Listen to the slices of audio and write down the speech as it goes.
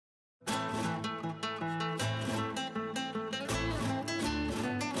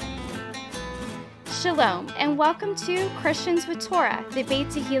Shalom, and welcome to Christians with Torah, the Beit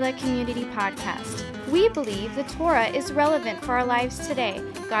Tehillah Community Podcast. We believe the Torah is relevant for our lives today,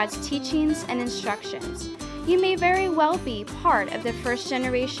 God's teachings and instructions. You may very well be part of the first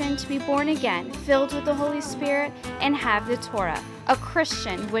generation to be born again, filled with the Holy Spirit, and have the Torah, a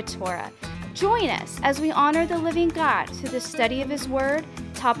Christian with Torah. Join us as we honor the living God through the study of His Word,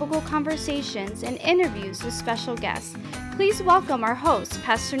 topical conversations, and interviews with special guests. Please welcome our hosts,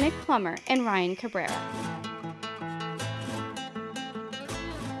 Pastor Nick Plummer and Ryan Cabrera.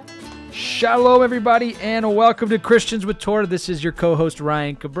 Shalom, everybody, and welcome to Christians with Torah. This is your co-host,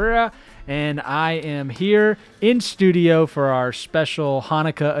 Ryan Cabrera, and I am here in studio for our special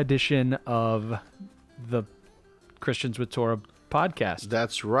Hanukkah edition of the Christians with Torah podcast.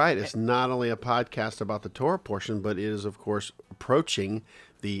 That's right. It's not only a podcast about the Torah portion, but it is, of course, approaching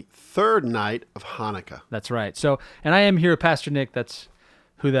the third night of Hanukkah. That's right. So, and I am here with Pastor Nick. That's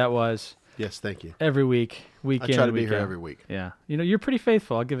who that was. Yes, thank you. Every week, I try to be here every week. Yeah. You know, you're pretty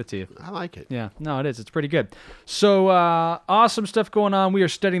faithful. I'll give it to you. I like it. Yeah. No, it is. It's pretty good. So, awesome stuff going on. We are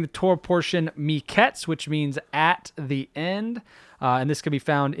studying the Torah portion, Miketz, which means at the end. And this can be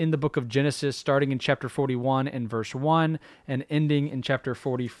found in the book of Genesis, starting in chapter 41 and verse 1, and ending in chapter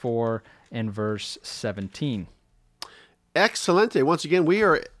 44 and verse 17. Excellent. And once again, we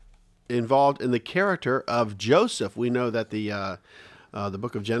are involved in the character of Joseph. We know that the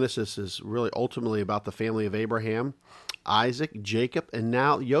book of Genesis is really ultimately about the family of Abraham, Isaac, Jacob, and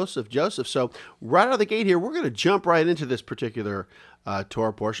now Joseph. So right out of the gate here, we're going to jump right into this particular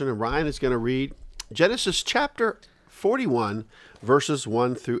Torah portion, and Ryan is going to read Genesis chapter 41, verses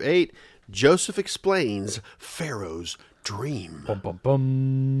 1 through 8. Joseph explains Pharaoh's dream. Bum, bum,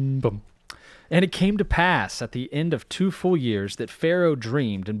 bum, bum. And it came to pass at the end of 2 full years that Pharaoh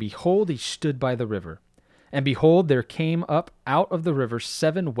dreamed, and behold, he stood by the river. And behold, there came up out of the river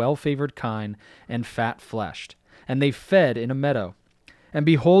 7 well-favored kine and fat-fleshed, and they fed in a meadow. And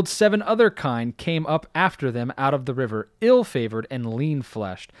behold, 7 other kine came up after them out of the river, ill-favored and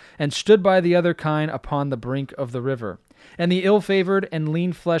lean-fleshed, and stood by the other kine upon the brink of the river. And the ill-favored and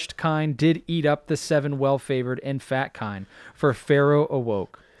lean-fleshed kine did eat up the 7 well-favored and fat kine, for Pharaoh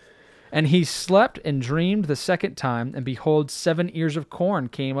awoke. And he slept and dreamed the second time, and behold, 7 ears of corn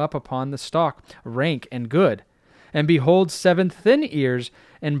came up upon the stalk, rank and good. And behold, 7 thin ears,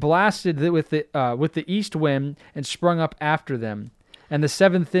 and blasted with the east wind, and sprung up after them. And the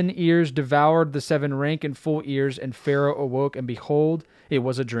 7 thin ears devoured the 7 rank and full ears, and Pharaoh awoke, and behold, it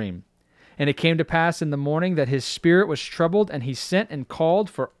was a dream. And it came to pass in the morning that his spirit was troubled, and he sent and called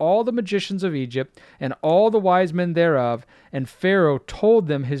for all the magicians of Egypt, and all the wise men thereof, and Pharaoh told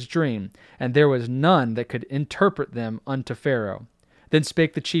them his dream, and there was none that could interpret them unto Pharaoh. Then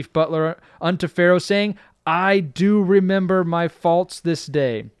spake the chief butler unto Pharaoh, saying, I do remember my faults this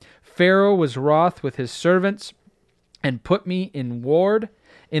day. Pharaoh was wroth with his servants, and put me in ward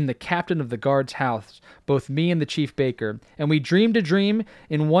in the captain of the guard's house, both me and the chief baker. And we dreamed a dream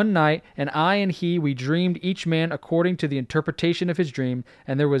in one night, and I and he, we dreamed each man according to the interpretation of his dream.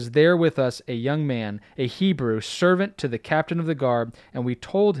 And there was there with us a young man, a Hebrew, servant to the captain of the guard. And we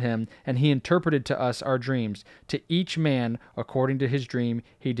told him, and he interpreted to us our dreams. To each man according to his dream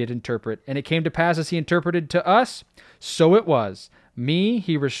he did interpret. And it came to pass as he interpreted to us, so it was. Me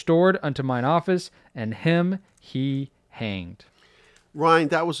he restored unto mine office, and him he hanged. Ryan,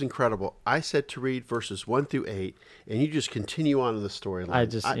 that was incredible. I said to read verses 1 through 8, and you just continue on in the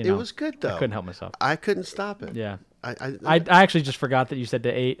storyline. It was good, though. I couldn't help myself. I couldn't stop it. Yeah. I actually just forgot that you said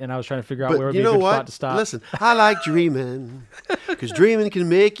to 8, and I was trying to figure out where would be a good spot to stop. Listen, I like dreaming, because dreaming can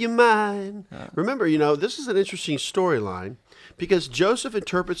make you mine. Remember, this is an interesting storyline, because Joseph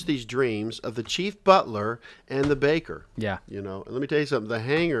interprets these dreams of the chief butler and the baker. Yeah. And let me tell you something.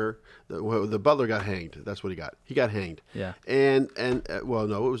 The butler got hanged. That's what he got. He got hanged. Yeah. And it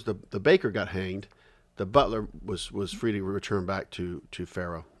was the baker got hanged. The butler was free to return back to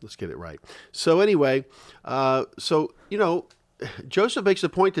Pharaoh. Let's get it right. So anyway, Joseph makes a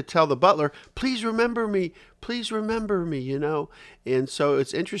point to tell the butler, please remember me, And so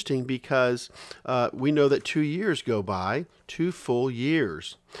it's interesting because we know that 2 years go by, 2 full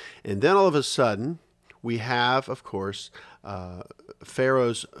years. And then all of a sudden, we have, of course,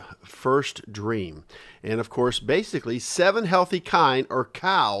 Pharaoh's first dream. And of course, basically 7 healthy kine or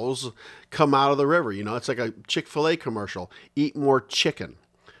cows come out of the river. It's like a Chick-fil-A commercial. Eat more chicken.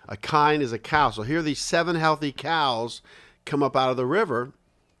 A kine is a cow. So here these 7 healthy cows come up out of the river.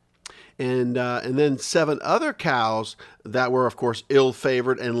 And then 7 other cows that were, of course,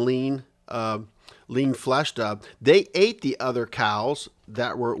 ill-favored and lean-fleshed. They ate the other cows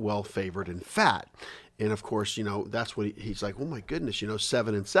that were well-favored and fat. And of course, that's what he's like, oh my goodness,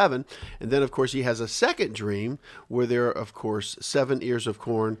 7 and 7. And then, of course, he has a second dream where there are, of course, 7 ears of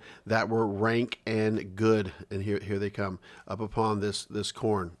corn that were rank and good. And here they come up upon this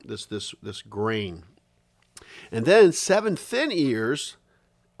corn, this grain. And then 7 thin ears,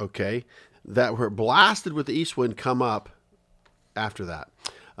 okay, that were blasted with the east wind come up after that.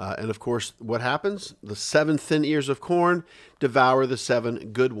 And of course, what happens? The 7 thin ears of corn devour the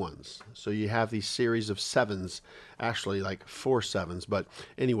 7 good ones. So you have these series of 7s, actually like 4 7s. But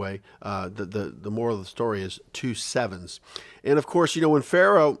anyway, the moral of the story is 2 7s. And of course, when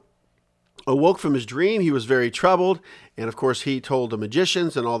Pharaoh awoke from his dream, he was very troubled. And of course, he told the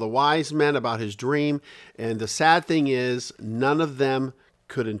magicians and all the wise men about his dream. And the sad thing is, none of them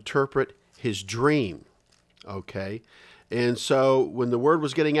could interpret his dream. Okay? And so when the word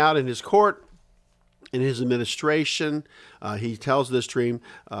was getting out in his court, in his administration, he tells this dream.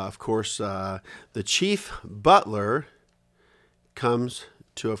 Of course, the chief butler comes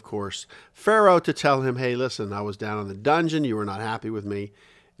to, of course, Pharaoh to tell him, hey, listen, I was down in the dungeon. You were not happy with me.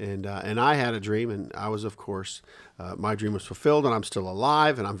 And I had a dream, and I was, of course, my dream was fulfilled, and I'm still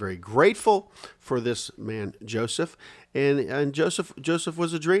alive, and I'm very grateful for this man, Joseph. And Joseph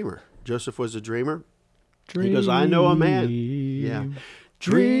was a dreamer. Joseph was a dreamer. He goes, I know a man. Yeah.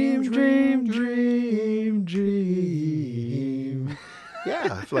 Dream. Yeah,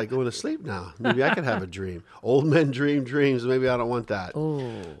 I feel like going to sleep now. Maybe I could have a dream. Old men dream dreams. Maybe I don't want that.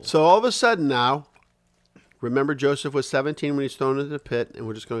 Oh. So all of a sudden now, remember Joseph was 17 when he's thrown into the pit, and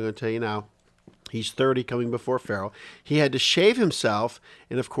we're just going to tell you now, he's 30 coming before Pharaoh. He had to shave himself,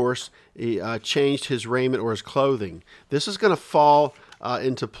 and of course, he changed his raiment or his clothing. This is going to fall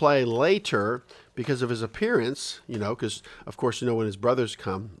into play later because of his appearance, because, of course, when his brothers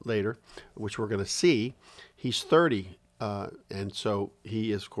come later, which we're going to see, he's 30. And so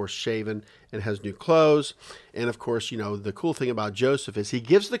he is, of course, shaven and has new clothes. And, of course, the cool thing about Joseph is he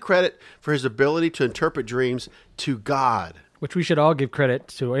gives the credit for his ability to interpret dreams to God. Which we should all give credit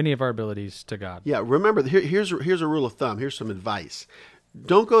to any of our abilities to God. Yeah, remember, here's a rule of thumb. Here's some advice.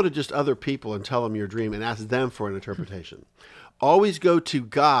 Don't go to just other people and tell them your dream and ask them for an interpretation. Always go to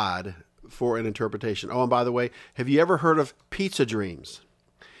God for an interpretation. Oh, and by the way, have you ever heard of pizza dreams?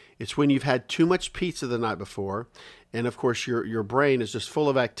 It's when you've had too much pizza the night before, and of course your brain is just full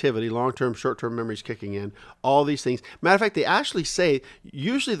of activity, long-term, short-term memories kicking in, all these things. Matter of fact, they actually say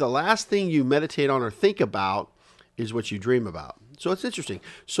usually the last thing you meditate on or think about is what you dream about. So it's interesting.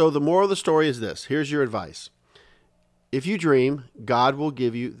 So the moral of the story is this. Here's your advice. If you dream, God will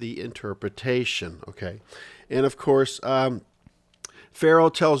give you the interpretation, okay? And of course, Pharaoh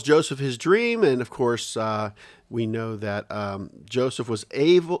tells Joseph his dream, and of course, we know that Joseph was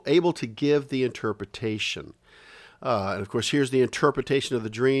able to give the interpretation. And of course, here's the interpretation of the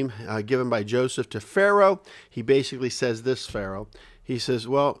dream given by Joseph to Pharaoh. He basically says this, Pharaoh. He says,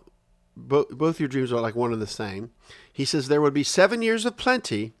 well, both your dreams are like one and the same. He says there would be 7 years of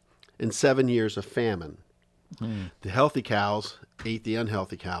plenty and 7 years of famine. The healthy cows ate the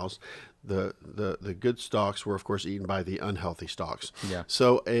unhealthy cows. The good stalks were, of course, eaten by the unhealthy stalks. Yeah.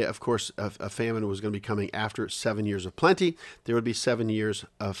 So, of course, a famine was going to be coming after 7 years of plenty. There would be 7 years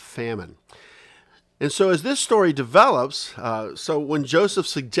of famine. And so as this story develops, so when Joseph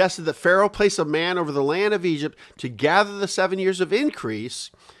suggested that Pharaoh place a man over the land of Egypt to gather the 7 years of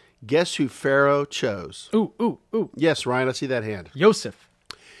increase, guess who Pharaoh chose? Ooh. Yes, Ryan, I see that hand.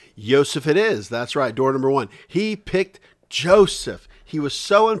 Joseph it is. That's right. Door number 1. He picked Joseph. He was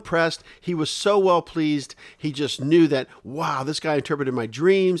so impressed. He was so well pleased. He just knew that, wow, this guy interpreted my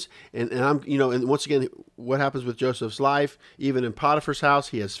dreams. And I'm, and once again, what happens with Joseph's life? Even in Potiphar's house,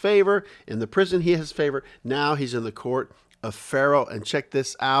 he has favor. In the prison, he has favor. Now he's in the court of Pharaoh. And check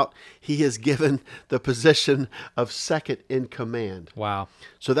this out. He is given the position of second in command. Wow.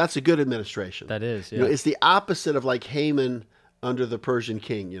 So that's a good administration. That is, yeah. It's the opposite of like Haman under the Persian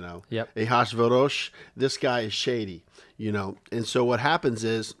king, Yep. Ahasuerus, this guy is shady, And so what happens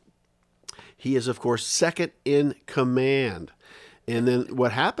is he is, of course, second in command. And then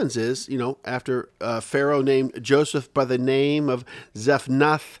what happens is, after Pharaoh named Joseph by the name of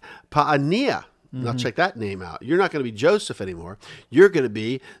Zephnath-Paaneah. Now check that name out. You're not going to be Joseph anymore. You're going to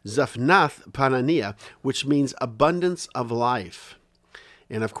be Zephnath-Paaneah, which means abundance of life.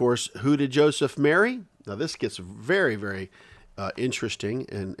 And of course, who did Joseph marry? Now this gets very, very interesting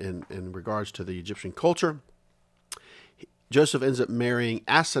in regards to the Egyptian culture. Joseph ends up marrying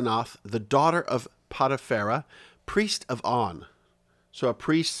Asenath, the daughter of Potiphera, priest of On. So a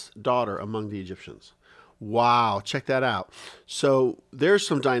priest's daughter among the Egyptians. Wow, check that out. So there's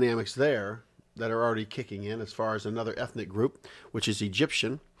some dynamics there that are already kicking in as far as another ethnic group, which is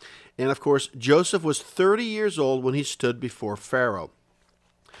Egyptian. And of course, Joseph was 30 years old when he stood before Pharaoh.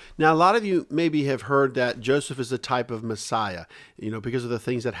 Now, a lot of you maybe have heard that Joseph is a type of Messiah, because of the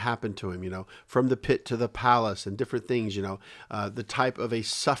things that happened to him, from the pit to the palace and different things, the type of a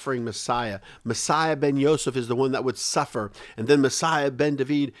suffering Messiah. Messiah ben Yosef is the one that would suffer, and then Messiah ben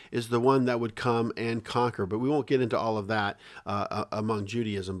David is the one that would come and conquer. But we won't get into all of that among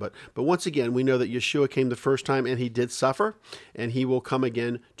Judaism. But once again, we know that Yeshua came the first time, and he did suffer, and he will come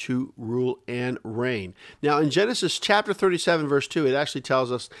again to rule and reign. Now, in Genesis chapter 37, verse 2, it actually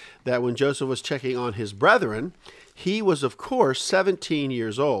tells us that when Joseph was checking on his brethren, he was, of course, 17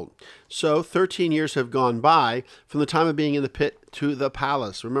 years old. So 13 years have gone by from the time of being in the pit to the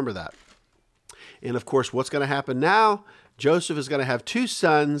palace. Remember that. And, of course, what's going to happen now? Joseph is going to have 2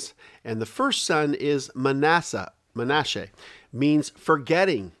 sons, and the first son is Manasseh. Manasseh means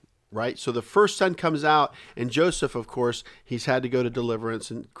forgetting. Right? So the first son comes out, and Joseph, of course, he's had to go to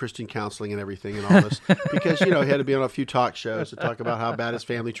deliverance and Christian counseling and everything and all this because, he had to be on a few talk shows to talk about how bad his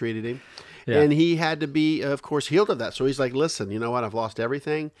family treated him. Yeah. And he had to be, of course, healed of that. So he's like, listen, you know what? I've lost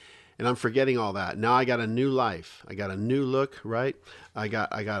everything, and I'm forgetting all that. Now I got a new life. I got a new look, right? I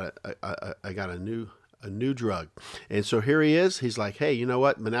got a new drug. And so here he is. He's like, hey, you know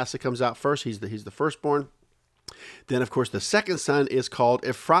what? Manasseh comes out first. He's the firstborn. Then, of course, the second son is called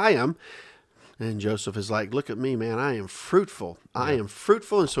Ephraim. And Joseph is like, look at me, man. I am fruitful. I am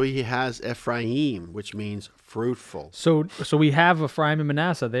fruitful. And so he has Ephraim, which means fruitful. So we have Ephraim and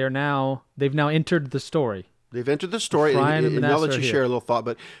Manasseh. They've now entered the story. They've entered the story, and I'll let you share a little thought.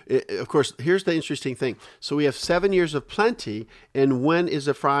 But, of course, here's the interesting thing. So we have 7 years of plenty, and when is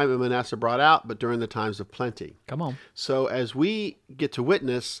Ephraim and Manasseh brought out? But during the times of plenty. Come on. So as we get to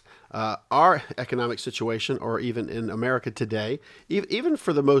witness our economic situation, or even in America today, even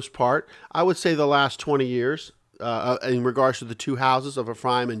for the most part, I would say the last 20 years, in regards to the 2 houses of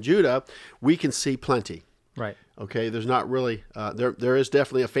Ephraim and Judah, we can see plenty. Right. Okay, there's not really, there is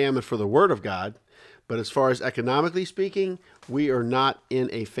definitely a famine for the Word of God. But as far as economically speaking, we are not in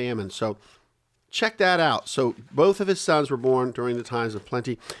a famine. So check that out. So both of his sons were born during the times of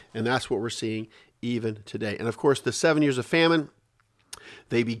plenty, and that's what we're seeing even today. And of course, the 7 years of famine,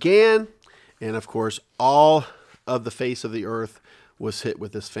 they began, and of course, all of the face of the earth was hit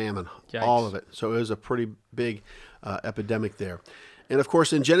with this famine. Yikes. All of it. So it was a pretty big epidemic there. And of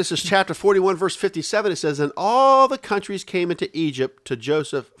course, in Genesis chapter 41, verse 57, it says, and all the countries came into Egypt to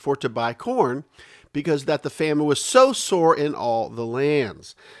Joseph for to buy corn, because that the famine was so sore in all the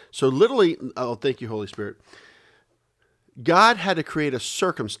lands. So literally, oh, thank you, Holy Spirit. God had to create a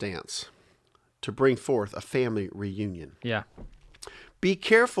circumstance to bring forth a family reunion. Yeah. Be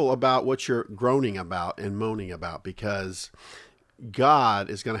careful about what you're groaning about and moaning about, because God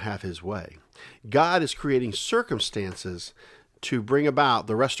is going to have his way. God is creating circumstances to bring about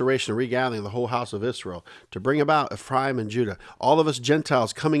the restoration and regathering of the whole house of Israel, to bring about Ephraim and Judah, all of us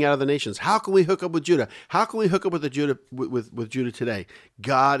Gentiles coming out of the nations. How can we hook up with Judah? How can we hook up with Judah with Judah today?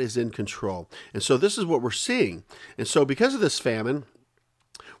 God is in control. And so this is what we're seeing. And so because of this famine,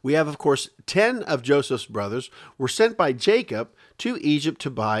 we have, of course, 10 of Joseph's brothers were sent by Jacob to Egypt to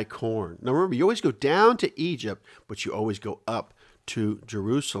buy corn. Now remember, you always go down to Egypt, but you always go up to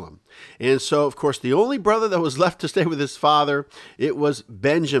Jerusalem. And so, of course, the only brother that was left to stay with his father, it was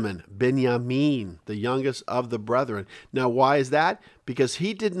Benjamin, the youngest of the brethren. Now, why is that? Because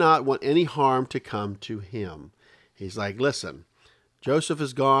he did not want any harm to come to him. He's like, listen, Joseph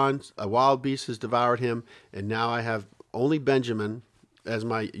is gone, a wild beast has devoured him, and now I have only Benjamin as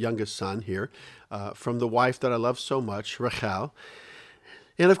my youngest son here, from the wife that I love so much, Rachel.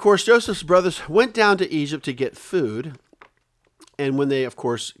 And, of course, Joseph's brothers went down to Egypt to get food. And when they, of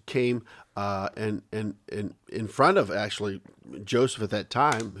course, came and in front of actually Joseph at that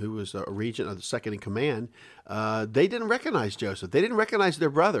time, who was a regent of the second in command, they didn't recognize Joseph. They didn't recognize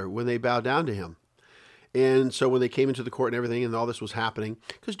their brother when they bowed down to him. And so when they came into the court and everything, and all this was happening,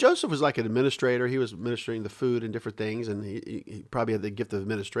 because Joseph was like an administrator, he was administering the food and different things, and he probably had the gift of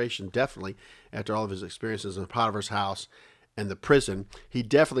administration, definitely, after all of his experiences in Potiphar's house and the prison, he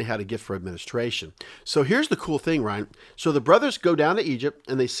definitely had a gift for administration. So here's the cool thing, Ryan. So the brothers go down to Egypt,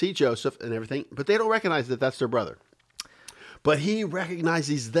 and they see Joseph and everything, but they don't recognize that that's their brother. But he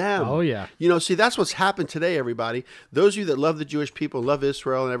recognizes them. Oh, yeah. See, that's what's happened today, everybody. Those of you that love the Jewish people, love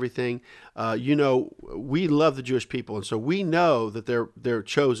Israel and everything, we love the Jewish people. And so we know that they're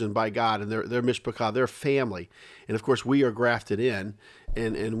chosen by God, and they're mishpachah, they're family. And, of course, we are grafted in.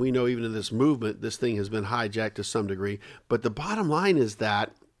 And we know even in this movement, this thing has been hijacked to some degree. But the bottom line is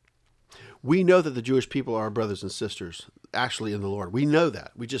that We know that the Jewish people are our brothers and sisters, actually, in the Lord. We know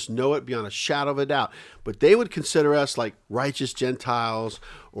that. We just know it beyond a shadow of a doubt. But they would consider us like righteous Gentiles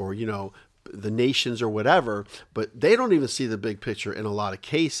or, the nations or whatever, but they don't even see the big picture in a lot of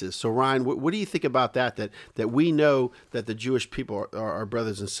cases. So Ryan, what do you think about that we know that the Jewish people are our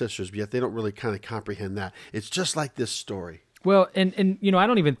brothers and sisters, but yet they don't really kind of comprehend that? It's just like this story. Well, and I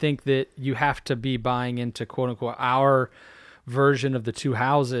don't even think that you have to be buying into quote unquote our version of the two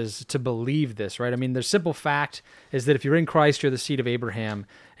houses to believe this, right? I mean, the simple fact is that if you're in Christ, you're the seed of Abraham.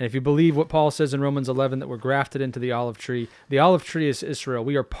 And if you believe what Paul says in Romans 11, that we're grafted into the olive tree is Israel.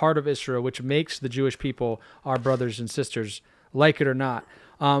 We are part of Israel, which makes the Jewish people our brothers and sisters, like it or not.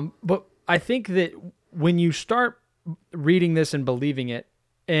 But I think that when you start reading this and believing it,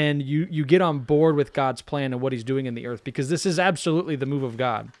 and you get on board with God's plan and what he's doing in the earth, because this is absolutely the move of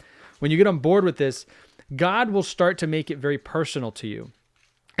God. When you get on board with this, God will start to make it very personal to you.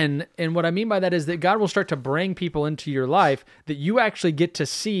 And what I mean by that is that God will start to bring people into your life that you actually get to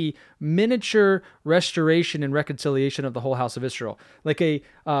see miniature restoration and reconciliation of the whole house of Israel, like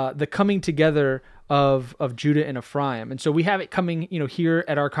the coming together of Judah and Ephraim. And so we have it coming, here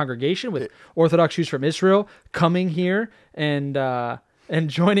at our congregation with Orthodox Jews from Israel coming here and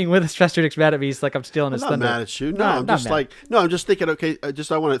joining with us. Pastor Nick's mad at me. He's like, I'm stealing his thunder. I'm not mad at you. No, I'm just thinking, okay,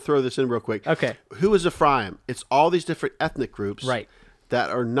 I want to throw this in real quick. Okay. Who is Ephraim? It's all these different ethnic groups that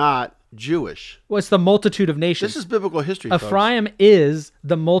are not Jewish. Well, it's the multitude of nations. This is biblical history, Ephraim is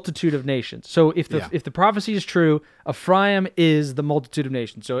the multitude of nations. So if the prophecy is true, Ephraim is the multitude of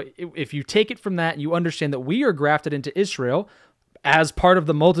nations. So if you take it from that and you understand that we are grafted into Israel as part of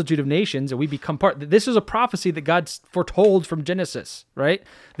the multitude of nations, and we become part. This is a prophecy that God foretold from Genesis, right?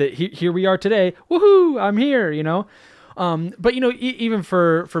 That here we are today. Woohoo! I'm here. But even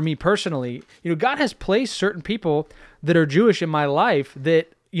for me personally, God has placed certain people that are Jewish in my life.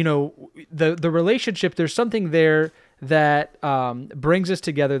 That the relationship. There's something there that brings us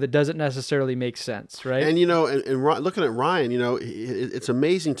together that doesn't necessarily make sense, right? And and looking at Ryan, it's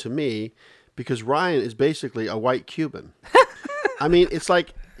amazing to me because Ryan is basically a white Cuban. I mean, it's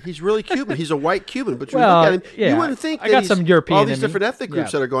like he's really Cuban. He's a white Cuban, but you look at him, you wouldn't think that I got some European all these different ethnic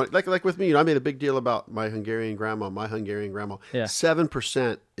groups that are going like with me. I made a big deal about my Hungarian grandma.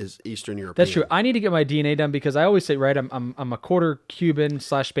 7% is Eastern European. That's true. I need to get my DNA done because I always say, right, I'm a quarter Cuban /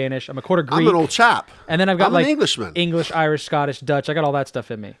 Spanish. I'm a quarter Greek. I'm an old chap. And then I've got an Englishman. English, Irish, Scottish, Dutch. I got all that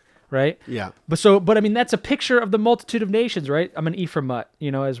stuff in me. Right? Yeah. But I mean, that's a picture of the multitude of nations, right? I'm an Ephraimite,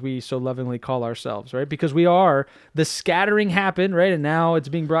 as we so lovingly call ourselves, right? Because we are, the scattering happened, right? And now it's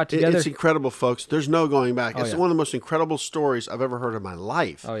being brought together. It's incredible, folks. There's no going back. It's one of the most incredible stories I've ever heard in my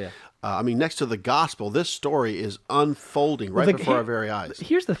life. Oh, yeah. Next to the gospel, this story is unfolding before our very eyes.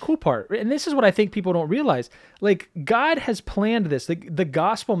 Here's the cool part, and this is what I think people don't realize. Like, God has planned this. The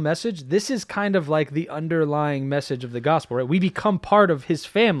gospel message, this is kind of like the underlying message of the gospel, right? We become part of his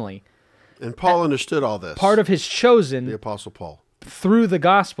family. And Paul understood all this. Part of his chosen. The Apostle Paul. Through the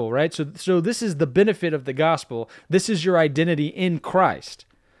gospel, right? So this is the benefit of the gospel. This is your identity in Christ.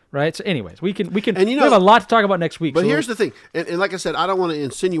 Right. So, anyways, we can. And we have a lot to talk about next week. But here's the thing, and like I said, I don't want to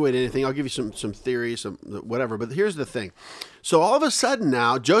insinuate anything. I'll give you some theories, some whatever. But here's the thing. So all of a sudden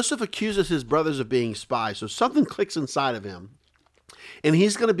now, Joseph accuses his brothers of being spies. So something clicks inside of him, and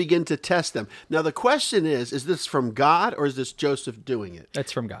he's going to begin to test them. Now the question is this from God or is this Joseph doing it?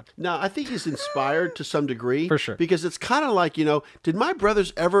 It's from God. Now I think he's inspired to some degree, for sure, because it's kind of like did my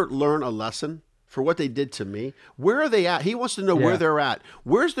brothers ever learn a lesson for what they did to me? Where are they at? He wants to know where they're at.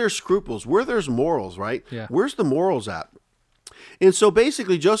 Where's their scruples? Where there's morals, right? Yeah. Where's the morals at? And so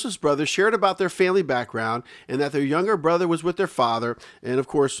basically Joseph's brothers shared about their family background and that their younger brother was with their father. And of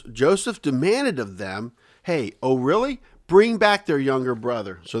course, Joseph demanded of them, hey, oh really? Bring back their younger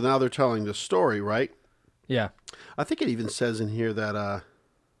brother. So now they're telling the story, right? Yeah. I think it even says in here that,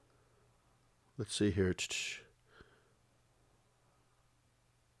 let's see here.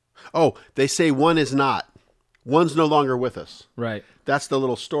 Oh, they say one is not. One's no longer with us. Right. That's the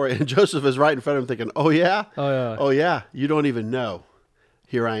little story. And Joseph is right in front of him thinking, oh, yeah? Oh, yeah. You don't even know.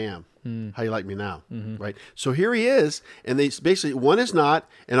 Here I am. How you like me now? Mm-hmm. Right. So here he is. And they basically, one is not.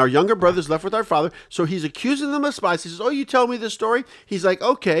 And our younger brother's left with our father. So he's accusing them of spies. He says, oh, you tell me this story? He's like,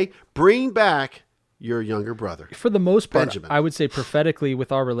 okay, bring back your younger brother. For the most part, Benjamin. I would say prophetically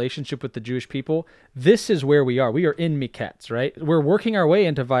with our relationship with the Jewish people, this is where we are. We are in Miketz, right? We're working our way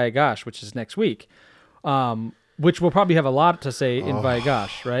into Vayagash, which is next week, which we'll probably have a lot to say in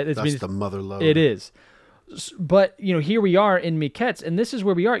Vayagash, right? That's the mother lode. It is. But, here we are in Miketz, and this is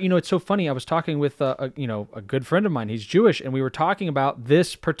where we are. It's so funny. I was talking with a good friend of mine. He's Jewish, and we were talking about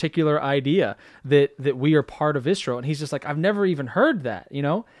this particular idea that we are part of Israel. And he's just like, I've never even heard that,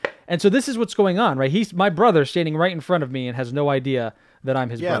 And so this is what's going on, right? He's my brother standing right in front of me and has no idea that I'm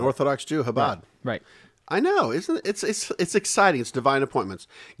his brother. Yeah, an Orthodox Jew, Chabad. Right. I know, isn't it? It's exciting. It's divine appointments.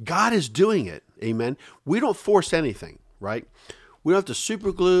 God is doing it. Amen. We don't force anything, right? We don't have to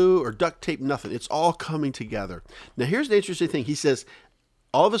super glue or duct tape, nothing. It's all coming together. Now, here's the interesting thing. He says,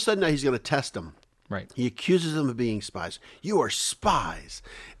 all of a sudden now he's going to test them. Right. He accuses them of being spies. You are spies.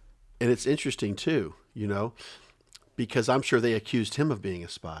 And it's interesting too, because I'm sure they accused him of being a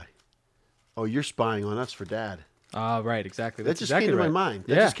spy. Oh, you're spying on us for Dad. Right, exactly. That just exactly came to right. my mind.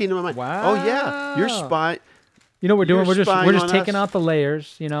 That Yeah. just came to my mind. Wow. Oh yeah, you're spying. We're doing. We're just spying on taking us. out the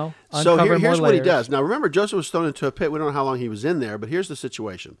layers. So uncovering here's more what he layers. does. Now remember, Joseph was thrown into a pit. We don't know how long he was in there, but here's the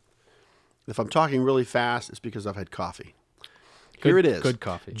situation. If I'm talking really fast, it's because I've had coffee. Here it is. Good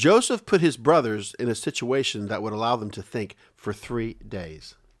coffee. Joseph put his brothers in a situation that would allow them to think for 3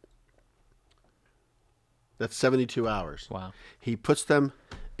 days. That's 72 hours. Wow. He puts them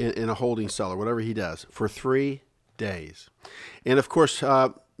in a holding cell or whatever he does for 3 days. And of course,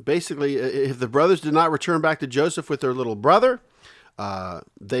 basically, if the brothers did not return back to Joseph with their little brother,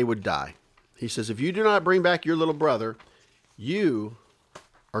 they would die. He says, if you do not bring back your little brother, you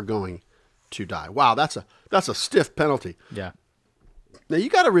are going to die. Wow, that's a stiff penalty. Yeah. Now you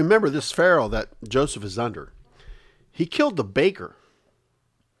got to remember this Pharaoh that Joseph is under. He killed the baker.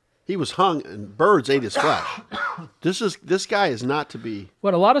 He was hung and birds ate his flesh. This guy is not to be.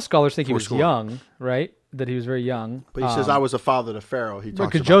 Well, a lot of scholars think he was Forsworn. young, right? That he was very young. But he says, I was a father to Pharaoh. He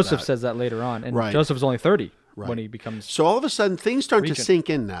talks because about Joseph that. says that later on, and Right. Joseph's only 30 Right. when he becomes. So all of a sudden, things start Regent. to sink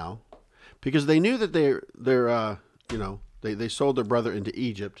in now, because they knew that they sold their brother into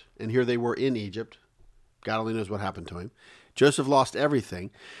Egypt, and here they were in Egypt. God only knows what happened to him. Joseph lost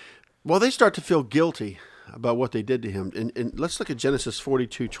everything. Well, they start to feel guilty about what they did to him. And let's look at Genesis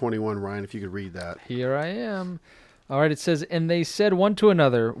 42:21, Ryan, if you could read that. Here I am. All right, it says, and they said one to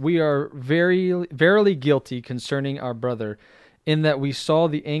another, we are verily guilty concerning our brother, in that we saw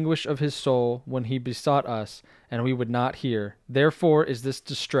the anguish of his soul when he besought us, and we would not hear. Therefore is this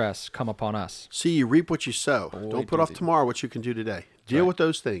distress come upon us. See, you reap what you sow. Don't put off tomorrow what you can do today. Deal with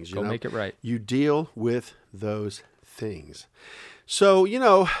those things. Go make it right. You deal with those things. So,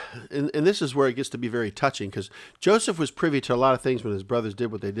 and this is where it gets to be very touching, because Joseph was privy to a lot of things when his brothers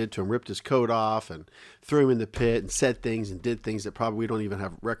did what they did to him, ripped his coat off and threw him in the pit and said things and did things that probably we don't even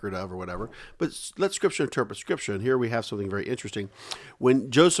have record of or whatever. But let Scripture interpret Scripture. And here we have something very interesting.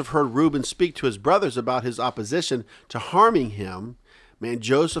 When Joseph heard Reuben speak to his brothers about his opposition to harming him, man,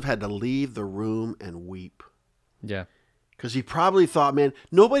 Joseph had to leave the room and weep. Yeah. Because he probably thought, man,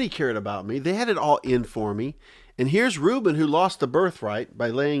 nobody cared about me. They had it all in for me. And here's Reuben, who lost the birthright by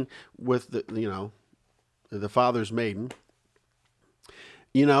laying with the father's maiden.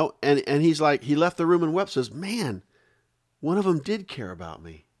 And he's like, he left the room and wept, says, man, one of them did care about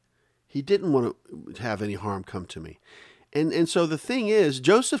me. He didn't want to have any harm come to me. And so the thing is,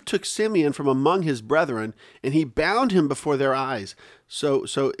 Joseph took Simeon from among his brethren, and he bound him before their eyes. So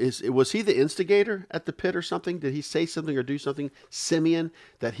was he the instigator at the pit or something? Did he say something or do something, Simeon,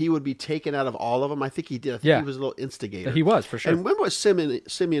 that he would be taken out of all of them? I think he did. I think he was a little instigator. He was, for sure. And remember what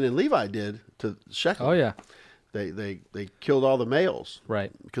Simeon and Levi did to Shechem? Oh, yeah. They killed all the males.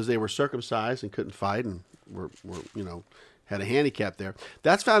 Right. Because they were circumcised and couldn't fight and were had a handicap there.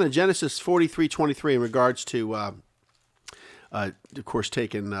 That's found in Genesis 43:23 in regards to... of course,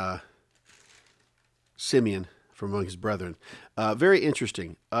 taking Simeon from among his brethren. Very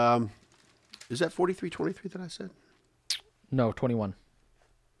interesting. Is that 43:23 that I said? No, 21.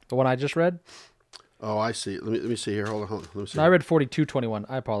 The one I just read? Oh, I see. Let me see here. Hold on. Let me see. No, I read 42:21.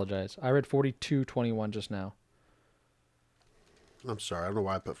 I apologize. I read 42:21 just now. I'm sorry. I don't know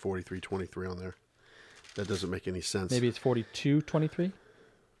why I put 43:23 on there. That doesn't make any sense. Maybe it's 42:23.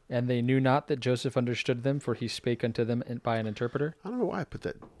 And they knew not that Joseph understood them, for he spake unto them by an interpreter. I don't know why I put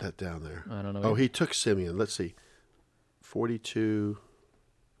that down there. I don't know. Oh, he took Simeon. Let's see.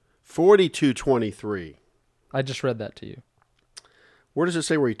 42:23. I just read that to you. Where does it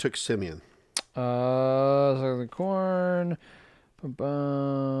say where he took Simeon? So the corn.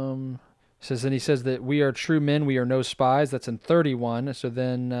 He says that we are true men, we are no spies. That's in 31. So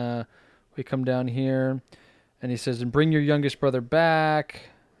then we come down here, and he says, and bring your youngest brother back.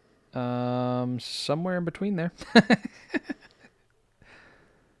 Somewhere in between there.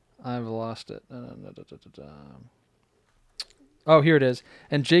 I've lost it. Oh, here it is.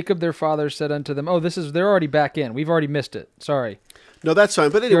 And Jacob their father said unto them, they're already back in. We've already missed it. Sorry. No, that's fine.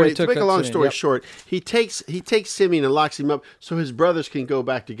 But already anyway, to took make a up long Simeon, story yep. short, he takes Simeon and locks him up so his brothers can go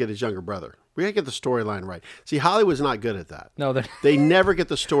back to get his younger brother. We got to get the storyline right. See, Hollywood's not good at that. No, They never get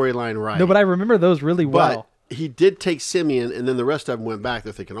the storyline right. no, but I remember those really well. But he did take Simeon, and then the rest of them went back.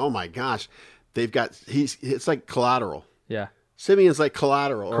 They're thinking, oh my gosh, it's like collateral. Yeah. Simeon's like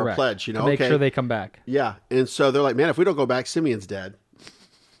collateral or Correct. a pledge, To make sure they come back. Yeah, and so they're like, man, if we don't go back, Simeon's dead.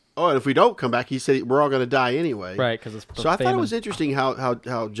 Oh, and if we don't come back, he said we're all going to die anyway. Right, because it's So I thought it was interesting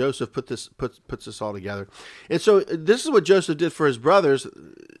how Joseph puts this all together, and so this is what Joseph did for his brothers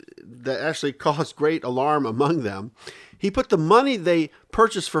that actually caused great alarm among them. He put the money they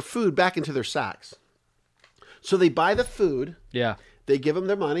purchased for food back into their sacks. So they buy the food, Yeah. they give them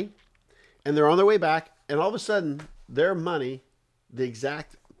their money, and they're on their way back, and all of a sudden their money, the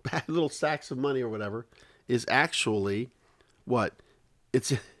exact little sacks of money or whatever, is actually what?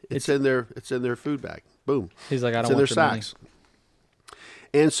 It's in their food bag. Boom. He's like, I It's don't in want their your money. sacks.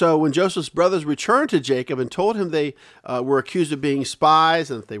 And so when Joseph's brothers returned to Jacob and told him they were accused of being spies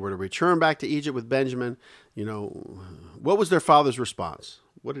and that they were to return back to Egypt with Benjamin, what was their father's response?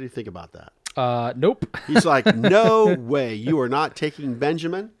 What did he think about that? Nope. He's like, no way. You are not taking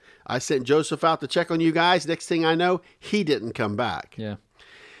Benjamin. I sent Joseph out to check on you guys. Next thing I know, he didn't come back. Yeah.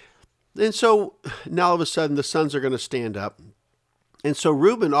 And so now all of a sudden the sons are going to stand up. And so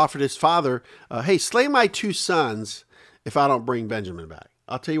Reuben offered his father, hey, slay my 2 sons if I don't bring Benjamin back.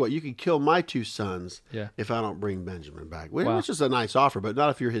 I'll tell you what, you can kill my 2 sons if I don't bring Benjamin back. Wow. Which is a nice offer, but not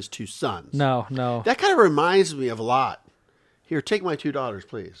if you're his 2 sons. No. That kind of reminds me of a lot. Here, take my 2 daughters,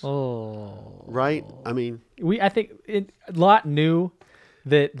 please. Oh. Right? I mean, I think Lot knew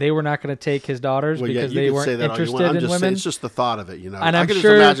that they were not going to take his daughters because they weren't interested in women. Saying, it's just the thought of it, And I I'm can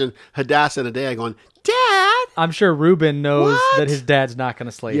sure, just imagine Hadassah and Adaiah going, Dad! I'm sure Reuben knows What? that his dad's not going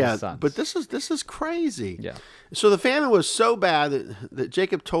to slay his sons. But this is crazy. Yeah. So the famine was so bad that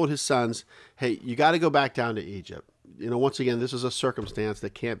Jacob told his sons, hey, you got to go back down to Egypt. Once again, this is a circumstance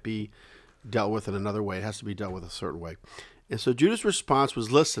that can't be dealt with in another way. It has to be dealt with a certain way. And so Judah's response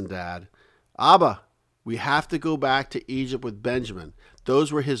was, listen, Dad, Abba, we have to go back to Egypt with Benjamin.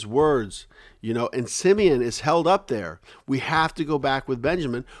 Those were his words, and Simeon is held up there. We have to go back with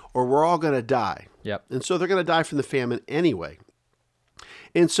Benjamin or we're all going to die. Yep. And so they're going to die from the famine anyway.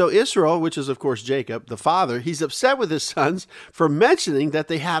 And so Israel, which is, of course, Jacob, the father, he's upset with his sons for mentioning that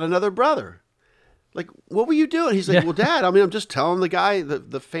they had another brother. Like, what were you doing? He's like, well, Dad, I'm just telling the guy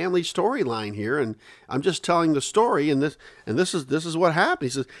the family storyline here, and I'm just telling the story, and this is what happened.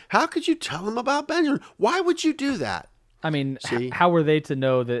 He says, how could you tell him about Benjamin? Why would you do that? I mean, See? How were they to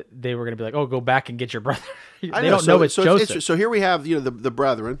know that they were going to be like, oh, go back and get your brother? They I don't know it's Joseph. So here we have, the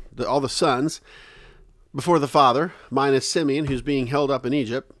brethren, all the sons before the father, minus Simeon, who's being held up in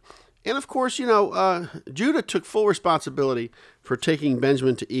Egypt. And of course, Judah took full responsibility for taking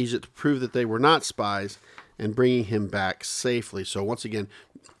Benjamin to Egypt to prove that they were not spies and bringing him back safely. So once again,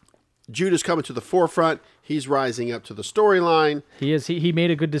 Judah's coming to the forefront. He's rising up to the storyline. He is. He made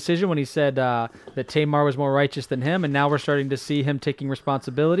a good decision when he said that Tamar was more righteous than him, and now we're starting to see him taking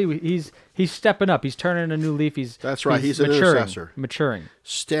responsibility. He's stepping up. He's turning a new leaf. That's right. He's an intercessor. Maturing.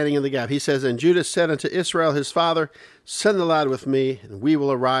 Standing in the gap. He says, and Judah said unto Israel his father, send the lad with me, and we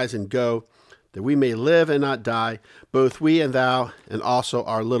will arise and go, that we may live and not die, both we and thou, and also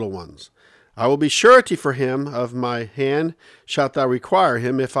our little ones. I will be surety for him, of my hand shalt thou require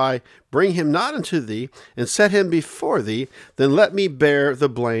him. If I bring him not unto thee, and set him before thee, then let me bear the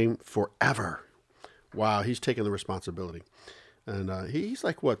blame forever. Wow, he's taking the responsibility. And he's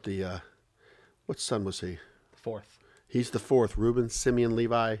like what son was he? Fourth. He's the 4th. Reuben, Simeon,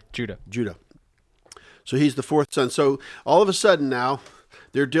 Levi. Judah. So he's the 4th son. So all of a sudden now,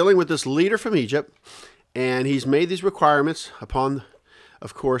 they're dealing with this leader from Egypt, and he's made these requirements upon,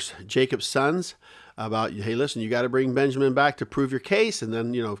 of course, Jacob's sons about, hey, listen, you got to bring Benjamin back to prove your case. And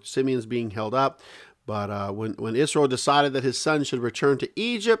then, Simeon's being held up. But when Israel decided that his son should return to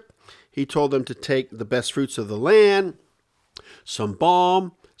Egypt, he told them to take the best fruits of the land, some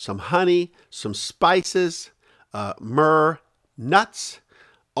balm, some honey, some spices, myrrh, nuts,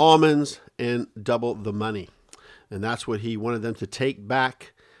 almonds, and double the money. And that's what he wanted them to take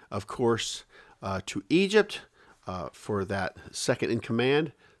back, of course, to Egypt for that second in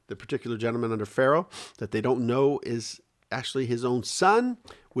command, the particular gentleman under Pharaoh, that they don't know is actually his own son,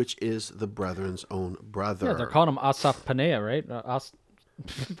 which is the brethren's own brother. Yeah, they're calling him Asaph Paneah, right?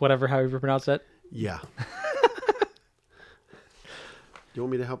 Whatever, however you pronounce that. Yeah. Do you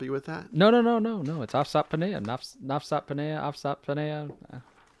want me to help you with that? No. It's Asaph Paneah. Nafsat Paneah, Afsat Paneah,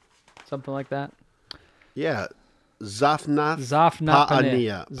 something like that. Yeah. Zaphnath Zaphnath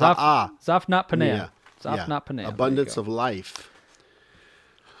Paaneah. Zaphnath Paneah. Yeah. Zaphnath Paneah. Abundance of life.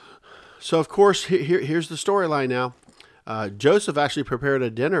 So, of course, here's the storyline now. Joseph actually prepared a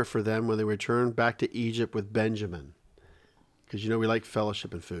dinner for them when they returned back to Egypt with Benjamin. Because, we like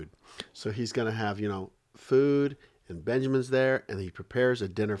fellowship and food. So he's going to have, food, and Benjamin's there, and he prepares a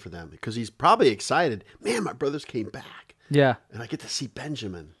dinner for them. Because he's probably excited. Man, my brothers came back. Yeah. And I get to see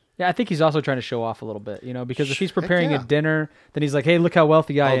Benjamin. Yeah, I think he's also trying to show off a little bit, because if he's preparing yeah. a dinner, then he's like, hey, look how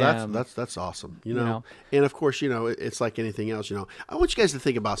wealthy I am. That's awesome, And of course, it's like anything else, I want you guys to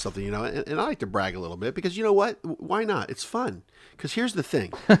think about something, and I like to brag a little bit because you know what? Why not? It's fun. Because here's the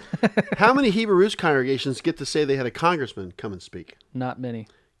thing. How many Hebrew Roots congregations get to say they had a congressman come and speak? Not many.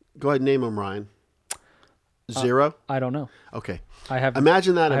 Go ahead and name them, Ryan. Zero? I don't know. Okay.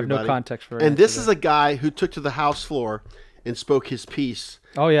 Imagine that, I have everybody. no context for it. And this is a guy who took to the House floor and spoke his piece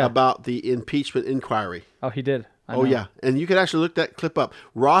about the impeachment inquiry. Oh, he did. Oh, yeah. And you can actually look that clip up.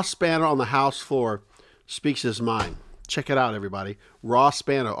 Ross Spano on the House floor speaks his mind. Check it out, everybody. Ross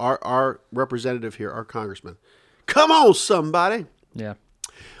Spano, our representative here, our congressman. Come on, somebody. Yeah.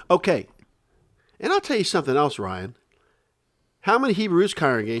 Okay. And I'll tell you something else, Ryan. How many Hebrew Roots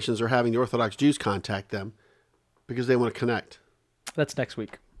congregations are having the Orthodox Jews contact them because they want to connect? That's next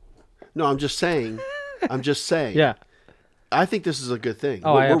week. No, I'm just saying. Yeah. I think this is a good thing.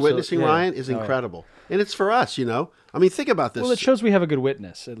 Oh, What we're witnessing, Ryan, is incredible. And it's for us, I mean, think about this. Well, it shows we have a good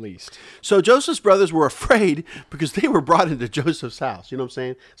witness, at least. So Joseph's brothers were afraid because they were brought into Joseph's house. You know what I'm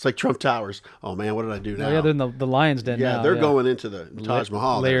saying? It's like Trump Towers. Oh, man, what did I do now? Oh, yeah, they're in the lion's den now. Yeah, they're going into the Taj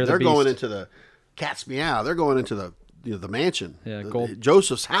Mahal. Lair of the They're going beast. into the Cat's Meow. They're going into the mansion. Yeah, gold.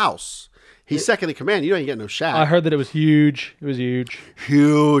 Joseph's house. He's second in command. You ain't getting no shack. I heard that it was huge. It was huge.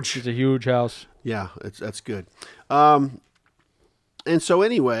 Huge. It's a huge house. Yeah, that's good. And so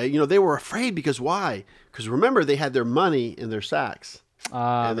anyway, they were afraid because why? Because remember, they had their money in their sacks.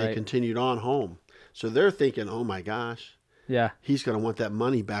 And they continued on home. So they're thinking, oh my gosh. Yeah. He's going to want that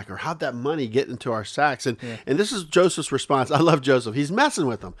money back. Or how'd that money get into our sacks? And this is Joseph's response. I love Joseph. He's messing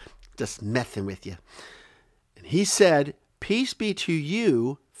with them. Just messing with you. And he said, peace be to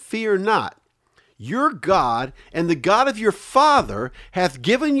you, fear not. Your God and the God of your father hath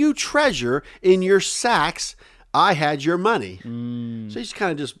given you treasure in your sacks. I had your money. So he's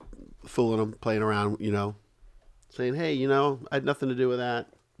kind of just fooling them, playing around, saying, hey, I had nothing to do with that.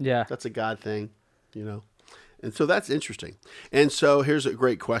 Yeah. That's a God thing, And so that's interesting. And so here's a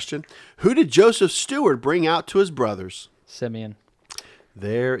great question. Who did Joseph's steward bring out to his brothers? Simeon.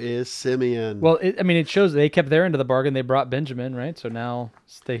 There is Simeon. Well, it shows they kept their end of the bargain. They brought Benjamin, right? So now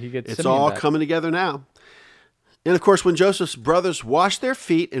they could get Simeon It's all back. coming together now. And of course, when Joseph's brothers washed their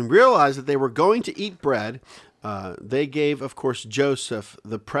feet and realized that they were going to eat bread, they gave, of course, Joseph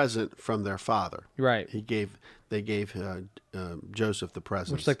the present from their father. Right. They gave Joseph the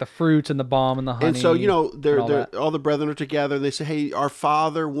present. Which is like the fruits and the balm and the honey. And so, they're all the brethren are together and they say, hey, our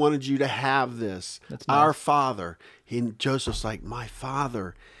father wanted you to have this. That's nice. Our father. And Joseph's like, my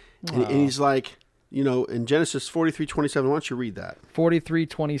father. And he's like, in Genesis 43:27, why don't you read that?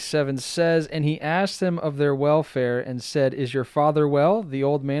 43:27 says, and he asked them of their welfare and said, is your father well? The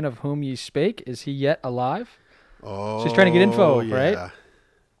old man of whom ye spake, is he yet alive? Oh, so he's trying to get info, yeah. right?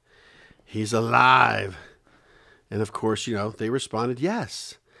 He's alive. And of course, they responded,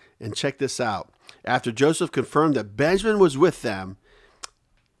 yes. And check this out. After Joseph confirmed that Benjamin was with them,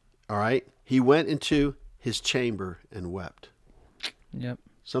 all right, he went into his chamber and wept. Yep.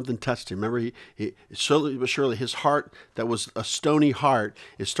 Something touched him. Remember, he slowly but surely, his heart that was a stony heart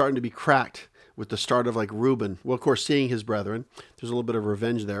is starting to be cracked with the start of like Reuben. Well, of course, seeing his brethren, there's a little bit of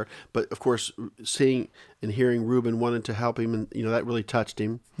revenge there. But of course, seeing and hearing Reuben wanted to help him, and that really touched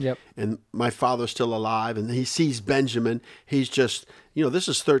him. Yep. And my father's still alive, and he sees Benjamin. He's just, this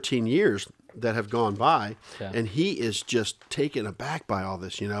is 13 years that have gone by, and he is just taken aback by all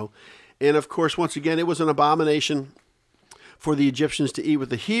this, And of course, once again, it was an abomination for the Egyptians to eat with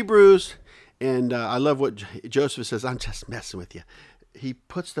the Hebrews. And I love what Joseph says, I'm just messing with you. He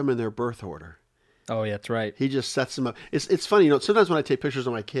puts them in their birth order. Oh, yeah, that's right. He just sets them up. It's funny, sometimes when I take pictures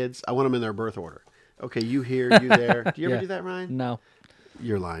of my kids, I want them in their birth order. Okay, you here, you there. Do you ever do that, Ryan? No.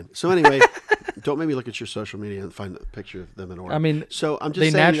 You're lying. So anyway, don't make me look at your social media and find a picture of them in order. So I'm just they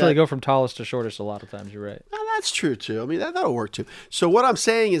saying naturally that, go from tallest to shortest a lot of times. You're right. Well, that's true too. That'll work too. So what I'm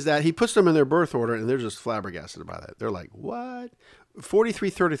saying is that he puts them in their birth order, and they're just flabbergasted by that. They're like, "What?"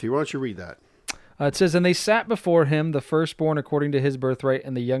 43:33. Why don't you read that? It says, and they sat before him, the firstborn according to his birthright,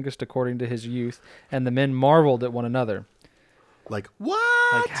 and the youngest according to his youth. And the men marveled at one another. Like, what?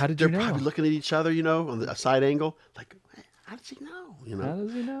 Like, how did They're you know? probably looking at each other, on a side angle. Like, How does he know? How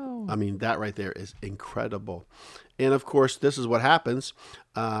does he know? I mean, that right there is incredible. And of course, this is what happens.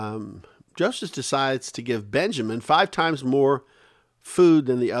 Joseph decides to give Benjamin 5 times more food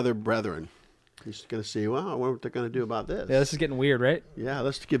than the other brethren. He's going to see, well, what they're going to do about this. Yeah, this is getting weird, right? Yeah,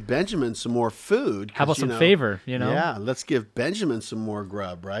 let's give Benjamin some more food. How about some favor, Yeah, let's give Benjamin some more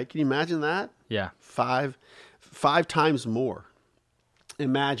grub, right? Can you imagine that? Yeah. 5 times more.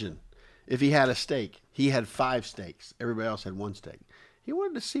 Imagine if he had a steak. He had 5 steaks. Everybody else had 1 steak. He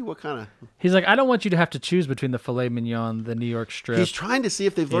wanted to see what kind of... He's like, I don't want you to have to choose between the filet mignon, the New York strip. He's trying to see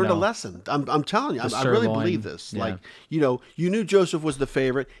if they've learned a lesson. I'm telling you, I really believe this. Yeah. Like, you knew Joseph was the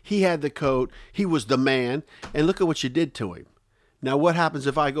favorite. He had the coat. He was the man. And look at what you did to him. Now, what happens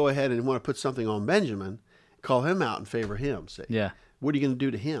if I go ahead and want to put something on Benjamin, call him out and favor him? Say, yeah. What are you going to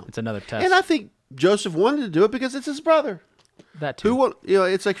do to him? It's another test. And I think Joseph wanted to do it because it's his brother. That too.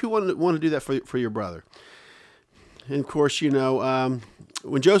 It's like, who wouldn't want to do that for your brother? And of course,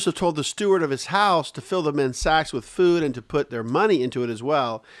 when Joseph told the steward of his house to fill the men's sacks with food and to put their money into it as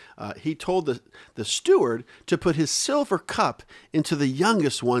well, he told the steward to put his silver cup into the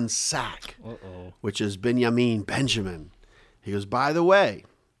youngest one's sack, which is Benjamin. He goes, by the way,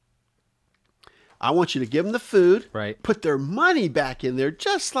 I want you to give them the food, right? Put their money back in there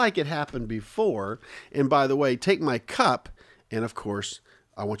just like it happened before. And by the way, take my cup, and of course,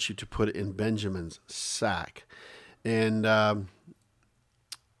 I want you to put it in Benjamin's sack. And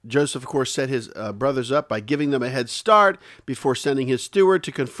Joseph, of course, set his brothers up by giving them a head start before sending his steward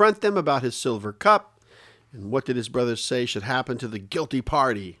to confront them about his silver cup. And what did his brothers say should happen to the guilty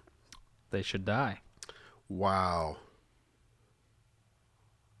party? They should die. Wow.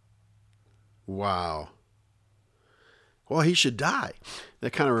 Well, he should die.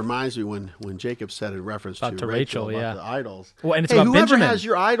 That kind of reminds me when Jacob said in reference to Rachel about the idols. Well, and it's about whoever Benjamin. has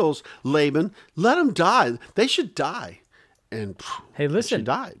your idols, Laban, let them die. They should die. And hey, listen, she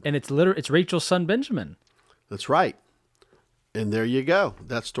died. And it's Rachel's son Benjamin. That's right. And there you go.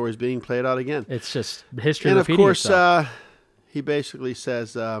 That story's being played out again. It's just history. And of course, itself. he basically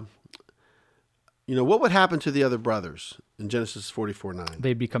says, what would happen to the other brothers in Genesis 44:9?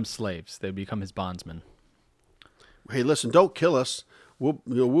 They become slaves. They become his bondsmen. Hey, listen, don't kill us.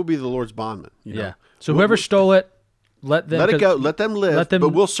 We'll be the Lord's bondmen. Yeah. So whoever stole it, let it go. Let them live, but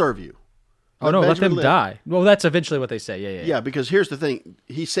we'll serve you. Let them die. Well, that's eventually what they say. Yeah, because here's the thing.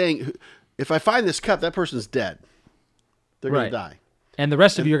 He's saying, if I find this cup, that person's dead. They're going to die. And the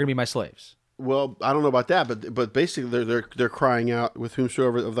rest of you are going to be my slaves. Well, I don't know about that, but basically they're crying out, with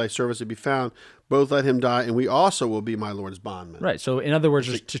whomsoever of thy service it be found, both let him die, and we also will be my Lord's bondmen. Right. So in other words,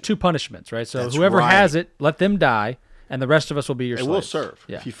 there's 2 punishments, right? So whoever has it, let them die, and the rest of us will be your slaves. And we'll serve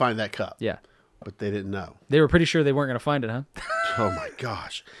if you find that cup. Yeah. But they didn't know. They were pretty sure they weren't going to find it, huh? Oh my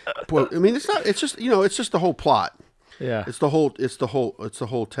gosh. Boy, I mean, it's just the whole plot. Yeah. It's the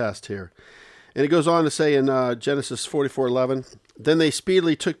whole test here. And it goes on to say in Genesis 44:11, then they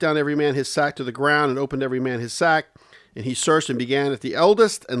speedily took down every man his sack to the ground and opened every man his sack. And he searched and began at the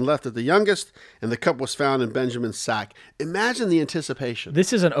eldest and left at the youngest, and the cup was found in Benjamin's sack. Imagine the anticipation.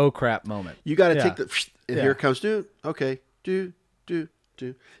 This is an oh crap moment. You got to take here it comes, dude. Okay, do.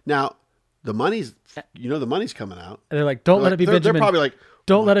 Now, the money's coming out. And they're like, don't let it be Benjamin. They're probably like,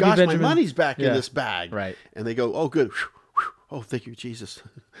 don't let it be Benjamin. My money's back in this bag. Right. And they go, oh, good. Oh, thank you, Jesus.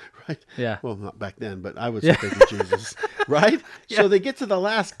 Right? Yeah. Well, not back then, but I would say thank you, Jesus. Right? Yeah. So they get to the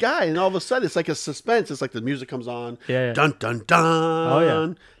last guy, and all of a sudden, it's like a suspense. It's like the music comes on. Yeah. Dun, dun, dun. Oh,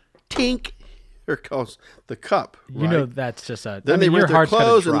 yeah. Tink. Here comes the cup. Right? That's just a... Then they rent their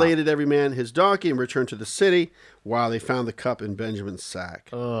clothes and laid every man his donkey and returned to the city while they found the cup in Benjamin's sack.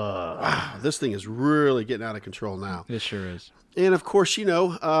 Wow, this thing is really getting out of control now. It sure is. And of course,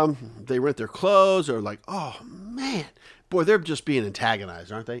 they rent their clothes. They're like, oh, man. Boy, they're just being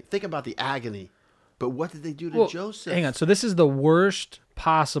antagonized, aren't they? Think about the agony. But what did they do to Joseph? Hang on. So this is the worst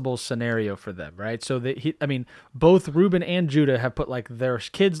possible scenario for them, right? So both Reuben and Judah have put like their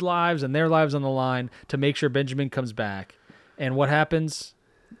kids' lives and their lives on the line to make sure Benjamin comes back. And what happens?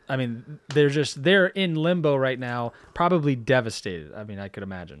 I mean, they're in limbo right now, probably devastated. I mean, I could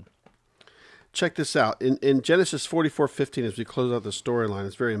imagine. Check this out. In Genesis 44:15, as we close out the storyline,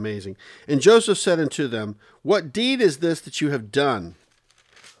 it's very amazing. And Joseph said unto them, what deed is this that you have done?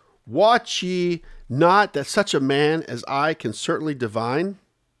 Watch ye not that such a man as I can certainly divine,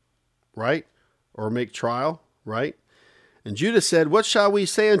 right? Or make trial, right? And Judah said, what shall we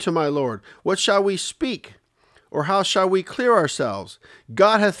say unto my Lord? What shall we speak? Or how shall we clear ourselves?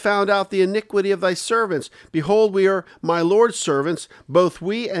 God hath found out the iniquity of thy servants. Behold, we are my Lord's servants, both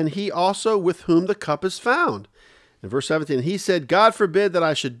we and he also with whom the cup is found. In verse 17, he said, God forbid that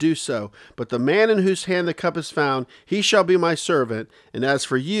I should do so, but the man in whose hand the cup is found, he shall be my servant. And as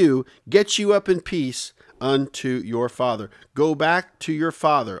for you, get you up in peace unto your father. Go back to your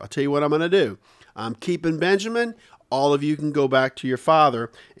father. I'll tell you what I'm going to do. I'm keeping Benjamin. All of you can go back to your father.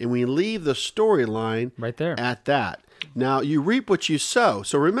 And we leave the storyline right there at that. Now, you reap what you sow.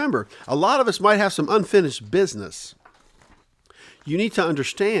 So remember, a lot of us might have some unfinished business. You need to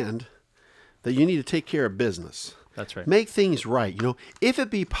understand that you need to take care of business. That's right. Make things right. If it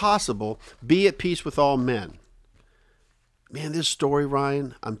be possible, be at peace with all men. Man, this story,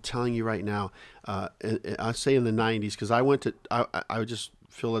 Ryan, I'm telling you right now, I say in the 90s, because I just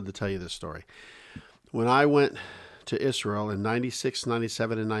feel led to tell you this story. When I went to Israel in 96,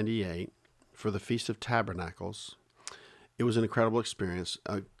 97, and 98 for the Feast of Tabernacles, it was an incredible experience.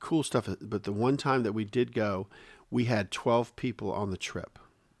 Cool stuff. But the one time that we did go, we had 12 people on the trip.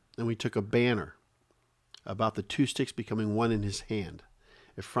 And we took a banner about the two sticks becoming one in his hand.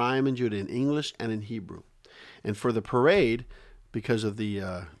 Ephraim and Judah in English and in Hebrew. And for the parade, because of the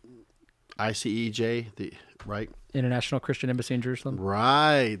ICEJ, right? International Christian Embassy in Jerusalem.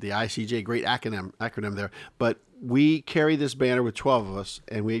 Right, the ICJ, great acronym there. But we carried this banner with 12 of us,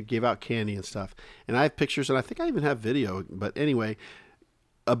 and we gave out candy and stuff. And I have pictures, and I think I even have video. But anyway,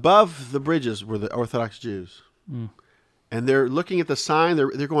 above the bridges were the Orthodox Jews. Mm. And they're looking at the sign.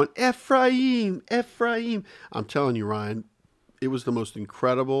 They're going, Ephraim, Ephraim. I'm telling you, Ryan, it was the most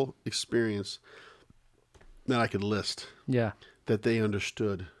incredible experience that I could list. Yeah. That they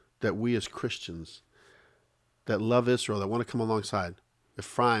understood that we as Christians that love Israel, that want to come alongside,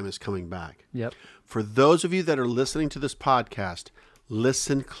 Ephraim is coming back. Yep. For those of you that are listening to this podcast,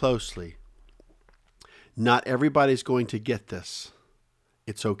 listen closely. Not everybody's going to get this.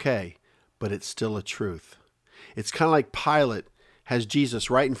 It's okay, but it's still a truth. It's kind of like Pilate has Jesus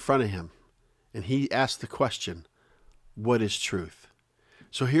right in front of him, and he asks the question, what is truth?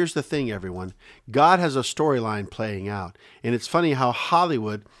 So here's the thing, everyone. God has a storyline playing out, and it's funny how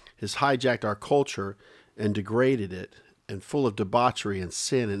Hollywood has hijacked our culture and degraded it, and full of debauchery and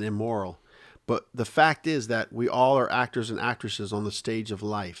sin and immoral. But the fact is that we all are actors and actresses on the stage of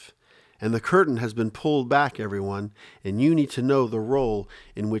life. And the curtain has been pulled back, everyone, and you need to know the role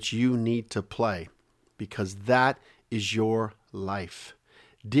in which you need to play, because that is your life.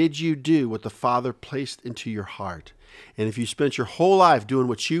 Did you do what the Father placed into your heart? And if you spent your whole life doing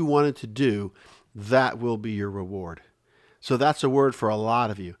what you wanted to do, that will be your reward. So that's a word for a lot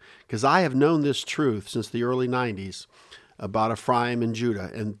of you, because I have known this truth since the early 90s about Ephraim and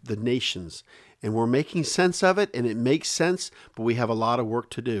Judah and the nations. And we're making sense of it, and it makes sense, but we have a lot of work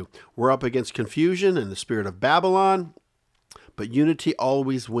to do. We're up against confusion and the spirit of Babylon, but unity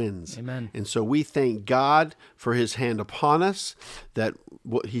always wins. Amen. And so we thank God for his hand upon us, that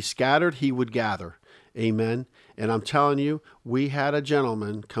what he scattered, he would gather. Amen. And I'm telling you, we had a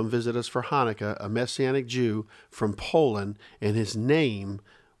gentleman come visit us for Hanukkah, a Messianic Jew from Poland, and his name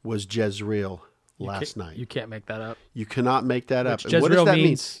was Jezreel last night. You can't make that up. You cannot make that up. Which And what does Jezreel that mean?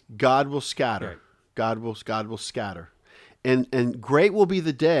 means- God will scatter. Right. God will scatter. And great will be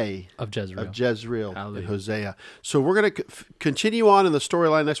the day Of Jezreel. Jezreel Hallelujah. and Hosea. So we're going to continue on in the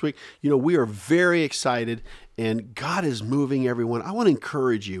storyline next week. We are very excited, and God is moving everyone. I want to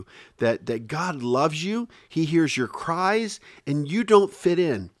encourage you that God loves you. He hears your cries, and you don't fit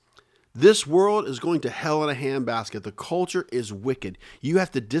in. This world is going to hell in a handbasket. The culture is wicked. You have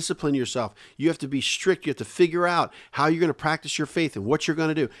to discipline yourself. You have to be strict. You have to figure out how you're going to practice your faith and what you're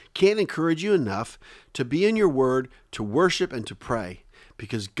going to do. Can't encourage you enough to be in your word, to worship, and to pray,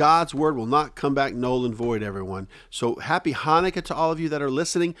 because God's word will not come back null and void, everyone. So happy Hanukkah to all of you that are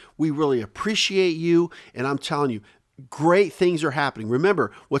listening. We really appreciate you, and I'm telling you, great things are happening.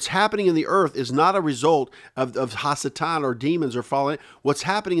 Remember, what's happening in the earth is not a result of Hasatan or demons or falling. What's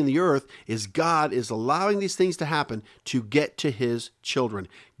happening in the earth is God is allowing these things to happen to get to his children.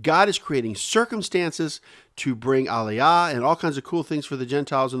 God is creating circumstances to bring Aliyah and all kinds of cool things for the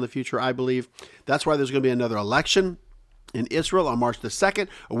Gentiles in the future, I believe. That's why there's going to be another election in Israel on March the 2nd,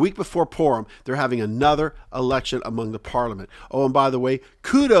 a week before Purim. They're having another election among the parliament. Oh, and by the way,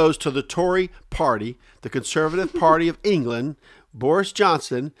 kudos to the Tory party, the Conservative Party of England, Boris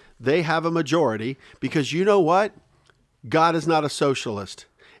Johnson. They have a majority, because you know what? God is not a socialist.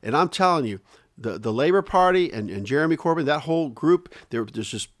 And I'm telling you, the Labour Party and Jeremy Corbyn, that whole group, there's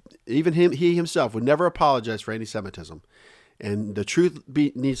just, even he himself would never apologize for anti-Semitism. And the truth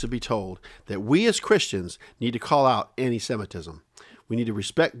needs to be told, that we as Christians need to call out anti-Semitism. We need to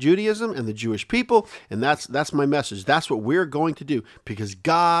respect Judaism and the Jewish people, and that's my message. That's what we're going to do, because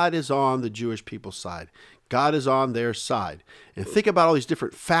God is on the Jewish people's side. God is on their side. And think about all these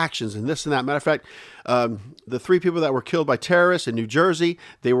different factions and this and that. Matter of fact, the 3 people that were killed by terrorists in New Jersey,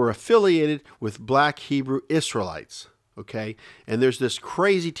 they were affiliated with Black Hebrew Israelites. Okay? And there's this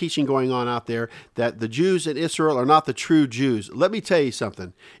crazy teaching going on out there that the Jews in Israel are not the true Jews. Let me tell you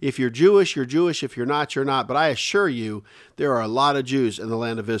something. If you're Jewish, you're Jewish. If you're not, you're not. But I assure you, there are a lot of Jews in the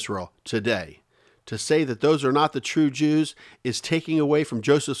land of Israel today. To say that those are not the true Jews is taking away from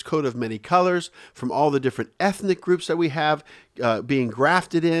Joseph's coat of many colors, from all the different ethnic groups that we have being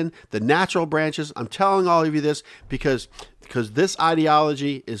grafted in, the natural branches. I'm telling all of you this because this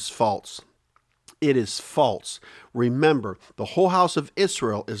ideology is false. It is false. Remember, the whole house of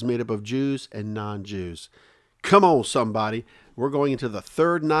Israel is made up of Jews and non-Jews. Come on, somebody. We're going into the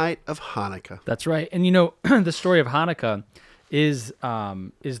 3rd night of Hanukkah. That's right. And you know, the story of Hanukkah is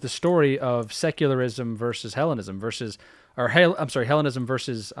the story of secularism versus Hellenism Hellenism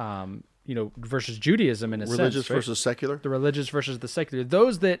versus versus Judaism in a sense. Religious versus secular. The religious versus the secular.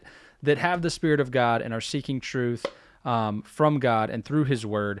 Those that have the Spirit of God and are seeking truth from God and through His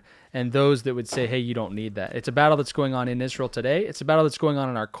Word, and those that would say, hey, you don't need that. It's a battle that's going on in Israel today. It's a battle that's going on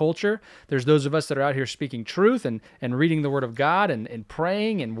in our culture. There's those of us that are out here speaking truth and reading the Word of God and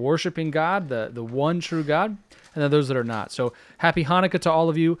praying and worshiping God, the one true God, and then those that are not. So happy Hanukkah to all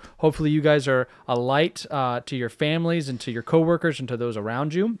of you. Hopefully you guys are a light to your families and to your coworkers and to those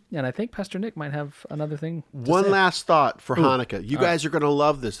around you. And I think Pastor Nick might have another thing to One say. last thought for Hanukkah. You guys are going to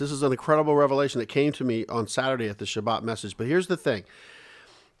love this. This is an incredible revelation that came to me on Saturday at the Shabbat message. But here's the thing.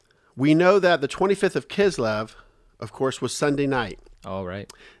 We know that the 25th of Kislev, of course, was Sunday night. All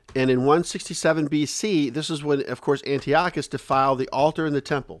right. And in 167 BC, this is when, of course, Antiochus defiled the altar in the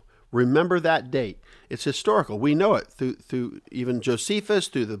temple. Remember that date. It's historical. We know it through even Josephus,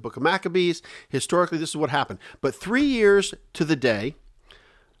 through the book of Maccabees. Historically, this is what happened. But 3 years to the day,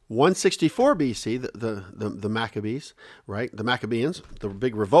 164 BC, the Maccabees, right? The Maccabeans, the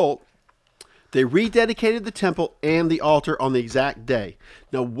big revolt, they rededicated the temple and the altar on the exact day.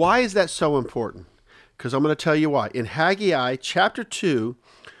 Now, why is that so important? Because I'm going to tell you why. In Haggai chapter 2,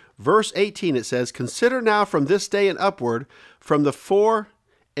 verse 18, it says, "Consider now from this day and upward, from the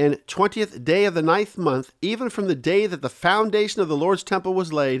 24th day of the 9th month, even from the day that the foundation of the Lord's temple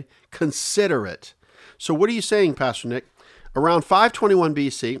was laid, consider it." So what are you saying, Pastor Nick? Around 521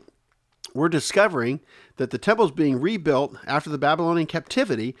 BC, we're discovering that the temple is being rebuilt after the Babylonian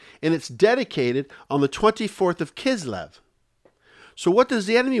captivity, and it's dedicated on the 24th of Kislev. So what does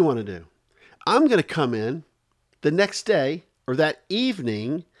the enemy want to do? I'm going to come in the next day or that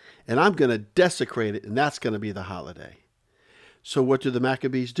evening, and I'm going to desecrate it, and that's going to be the holiday. So what do the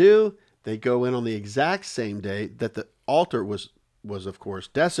Maccabees do? They go in on the exact same day that the altar was of course,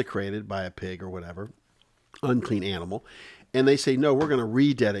 desecrated by a pig or whatever, unclean animal, and they say, no, we're going to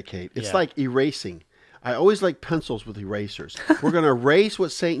rededicate. It's like erasing. I always like pencils with erasers. We're going to erase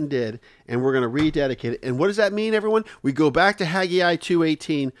what Satan did, and we're going to rededicate it. And what does that mean, everyone? We go back to Haggai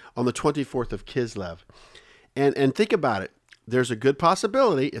 2:18 on the 24th of Kislev. And think about it. There's a good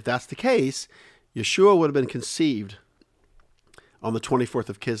possibility, if that's the case, Yeshua would have been conceived on the 24th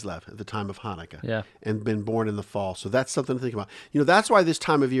of Kislev at the time of Hanukkah and been born in the fall. So that's something to think about. You know, that's why this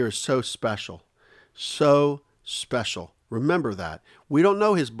time of year is so special. So special. Remember that. We don't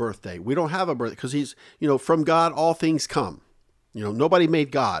know his birthday. We don't have a birthday because he's, from God, all things come. Nobody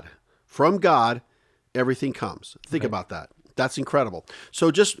made God. From God, everything comes. Think about that. That's incredible. So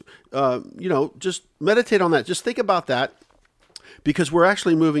just, just meditate on that. Just think about that, because we're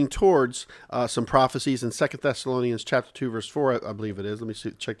actually moving towards some prophecies in 2 Thessalonians chapter 2, verse 4, I believe it is. Let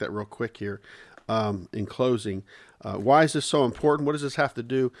me check that real quick here in closing. Why is this so important? What does this have to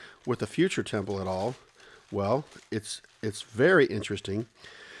do with the future temple at all? Well, it's very interesting,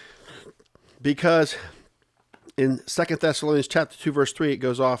 because in 2 Thessalonians chapter 2, verse 3, it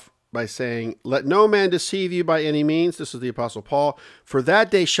goes off by saying, "Let no man deceive you by any means." This is the Apostle Paul. "For that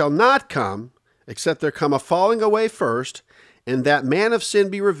day shall not come, except there come a falling away first, and that man of sin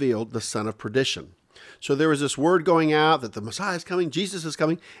be revealed, the son of perdition." So there was this word going out that the Messiah is coming, Jesus is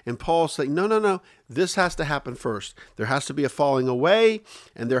coming, and Paul's saying, no, this has to happen first. There has to be a falling away,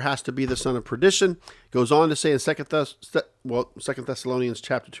 and there has to be the son of perdition. Goes on to say in 2 Thessalonians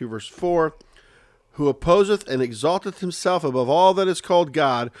chapter 2, verse 4, "Who opposeth and exalteth himself above all that is called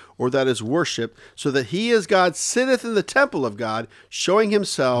God, or that is worshipped, so that he as God sitteth in the temple of God, showing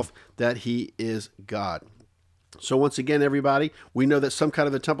himself that he is God." So once again, everybody, we know that some kind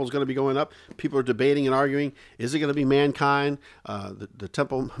of the temple is going to be going up. People are debating and arguing. Is it going to be mankind, the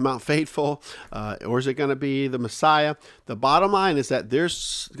Temple Mount Faithful, or is it going to be the Messiah? The bottom line is that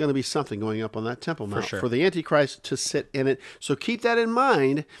there's going to be something going up on that Temple Mount for the Antichrist to sit in it. So keep that in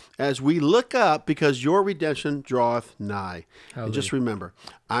mind as we look up, because your redemption draweth nigh. Hallelujah. And just remember,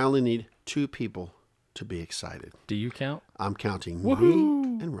 I only need 2 people to be excited. Do you count? I'm counting me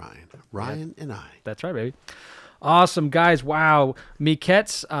and Ryan. Ryan and I. That's right, baby. Awesome, guys. Wow.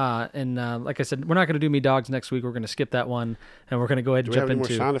 Meerkats. And like I said, we're not going to do Me Dogs next week. We're going to skip that one. And we're going to go ahead and jump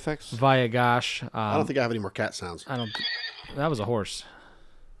into sound effects? Vayagosh. I don't think I have any more cat sounds. That was a horse.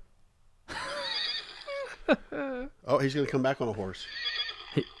 Oh, he's going to come back on a horse.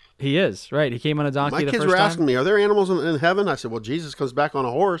 He is, right. He came on a donkey the first time. My kids were asking me, are there animals in heaven? I said, well, Jesus comes back on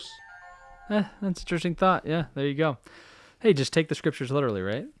a horse. That's an interesting thought. Yeah, there you go. Hey, just take the scriptures literally,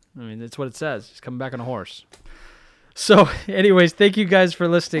 right? I mean, that's what it says. He's coming back on a horse. So, anyways, thank you guys for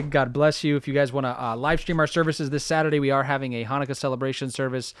listening. God bless you. If you guys want to live stream our services this Saturday, we are having a Hanukkah celebration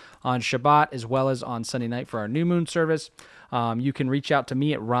service on Shabbat as well as on Sunday night for our new moon service. You can reach out to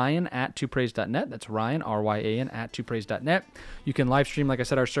me at ryan@twopraise.net. That's Ryan, R-Y-A-N, @twopraise.net. You can live stream, like I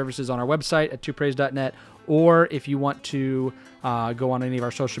said, our services on our website at twopraise.net. Or if you want to go on any of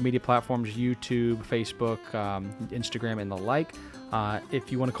our social media platforms, YouTube, Facebook, Instagram, and the like.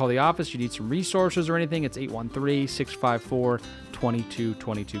 If you want to call the office, you need some resources or anything, it's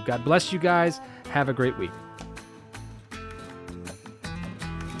 813-654-2222. God bless you guys. Have a great week.